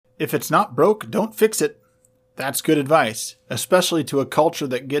If it's not broke, don't fix it. That's good advice, especially to a culture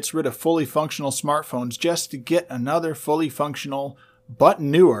that gets rid of fully functional smartphones just to get another fully functional, but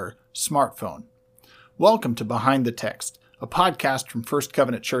newer, smartphone. Welcome to Behind the Text, a podcast from First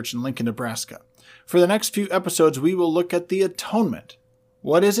Covenant Church in Lincoln, Nebraska. For the next few episodes, we will look at the atonement.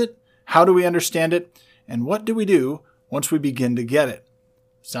 What is it? How do we understand it? And what do we do once we begin to get it?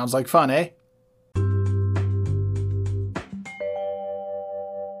 Sounds like fun, eh?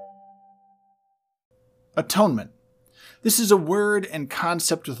 Atonement. This is a word and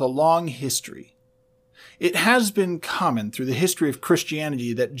concept with a long history. It has been common through the history of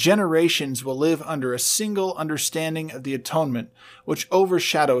Christianity that generations will live under a single understanding of the atonement which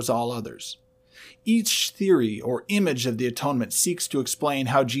overshadows all others. Each theory or image of the atonement seeks to explain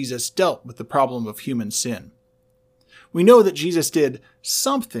how Jesus dealt with the problem of human sin. We know that Jesus did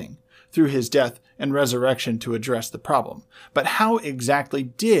something through his death and resurrection to address the problem, but how exactly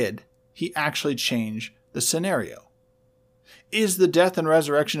did he actually change the scenario? Is the death and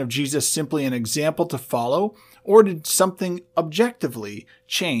resurrection of Jesus simply an example to follow, or did something objectively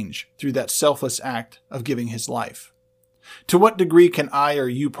change through that selfless act of giving his life? To what degree can I or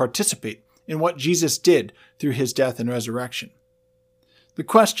you participate in what Jesus did through his death and resurrection? The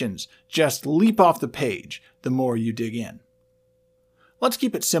questions just leap off the page the more you dig in. Let's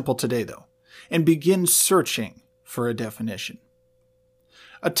keep it simple today, though, and begin searching for a definition.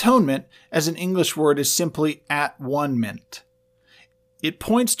 Atonement, as an English word, is simply at-one-ment. It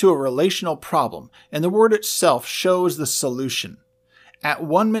points to a relational problem, and the word itself shows the solution.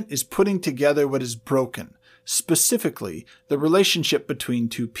 At-one-ment is putting together what is broken, specifically the relationship between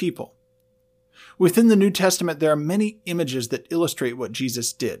two people. Within the New Testament, there are many images that illustrate what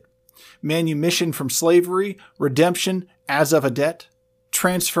Jesus did. Manumission from slavery, redemption as of a debt,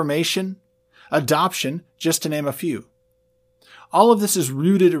 transformation, adoption, just to name a few. All of this is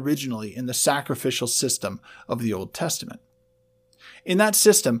rooted originally in the sacrificial system of the Old Testament. In that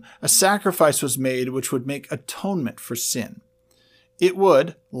system, a sacrifice was made which would make atonement for sin. It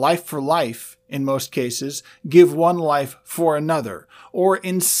would, life for life, in most cases, give one life for another, or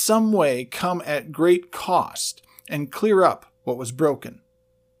in some way come at great cost and clear up what was broken.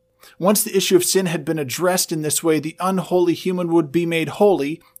 Once the issue of sin had been addressed in this way, the unholy human would be made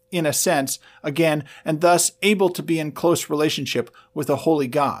holy, in a sense, again, and thus able to be in close relationship with a holy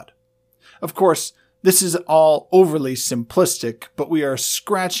God. Of course, this is all overly simplistic, but we are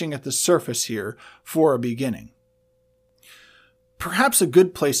scratching at the surface here for a beginning. Perhaps a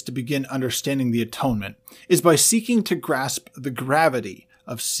good place to begin understanding the atonement is by seeking to grasp the gravity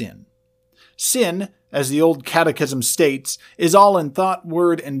of sin. Sin, as the old catechism states, is all in thought,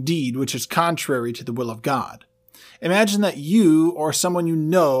 word, and deed which is contrary to the will of God. Imagine that you or someone you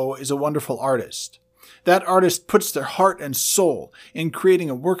know is a wonderful artist. That artist puts their heart and soul in creating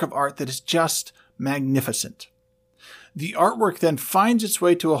a work of art that is just magnificent. The artwork then finds its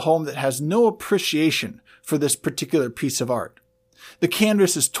way to a home that has no appreciation for this particular piece of art. The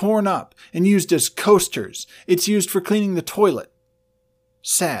canvas is torn up and used as coasters. It's used for cleaning the toilet.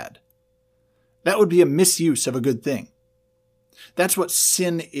 Sad. That would be a misuse of a good thing. That's what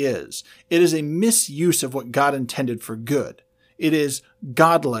sin is. It is a misuse of what God intended for good. It is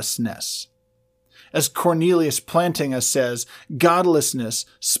godlessness. As Cornelius Plantinga says, godlessness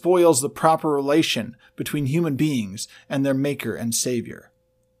spoils the proper relation between human beings and their Maker and Savior.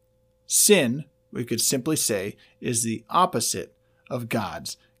 Sin, we could simply say, is the opposite of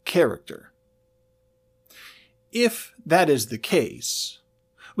God's character. If that is the case,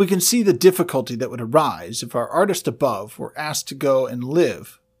 we can see the difficulty that would arise if our artist above were asked to go and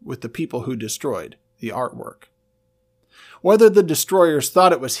live with the people who destroyed the artwork. Whether the destroyers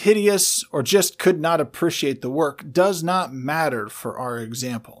thought it was hideous or just could not appreciate the work does not matter for our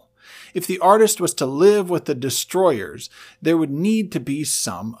example. If the artist was to live with the destroyers, there would need to be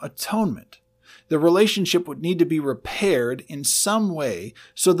some atonement. The relationship would need to be repaired in some way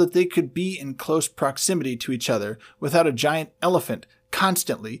so that they could be in close proximity to each other without a giant elephant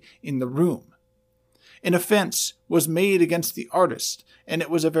constantly in the room. An offense was made against the artist, and it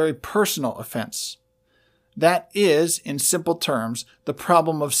was a very personal offense. That is, in simple terms, the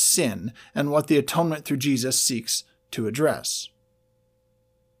problem of sin and what the atonement through Jesus seeks to address.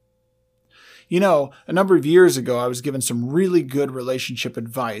 You know, a number of years ago, I was given some really good relationship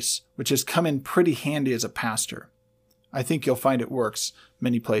advice, which has come in pretty handy as a pastor. I think you'll find it works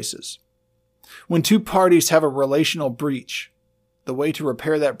many places. When two parties have a relational breach, the way to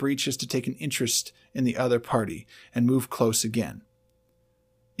repair that breach is to take an interest in the other party and move close again.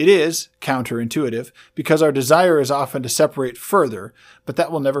 It is counterintuitive because our desire is often to separate further, but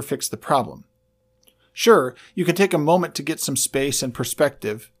that will never fix the problem. Sure, you can take a moment to get some space and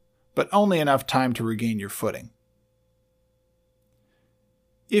perspective, but only enough time to regain your footing.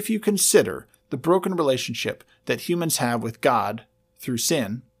 If you consider the broken relationship that humans have with God through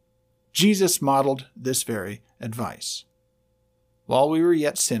sin, Jesus modeled this very advice. While we were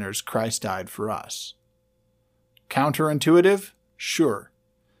yet sinners, Christ died for us. Counterintuitive? Sure.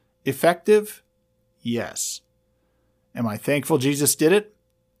 Effective? Yes. Am I thankful Jesus did it?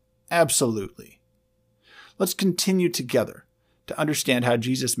 Absolutely. Let's continue together to understand how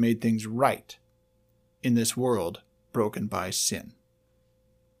Jesus made things right in this world broken by sin.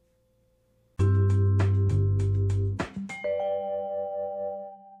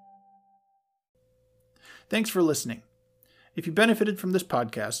 Thanks for listening. If you benefited from this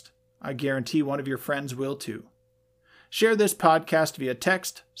podcast, I guarantee one of your friends will too. Share this podcast via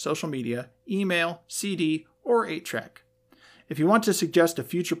text, social media, email, CD, or 8-track. If you want to suggest a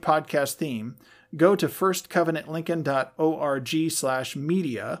future podcast theme, go to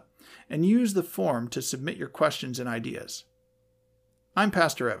firstcovenantlincoln.org/media and use the form to submit your questions and ideas. I'm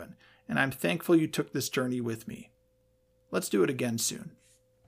Pastor Evan, and I'm thankful you took this journey with me. Let's do it again soon.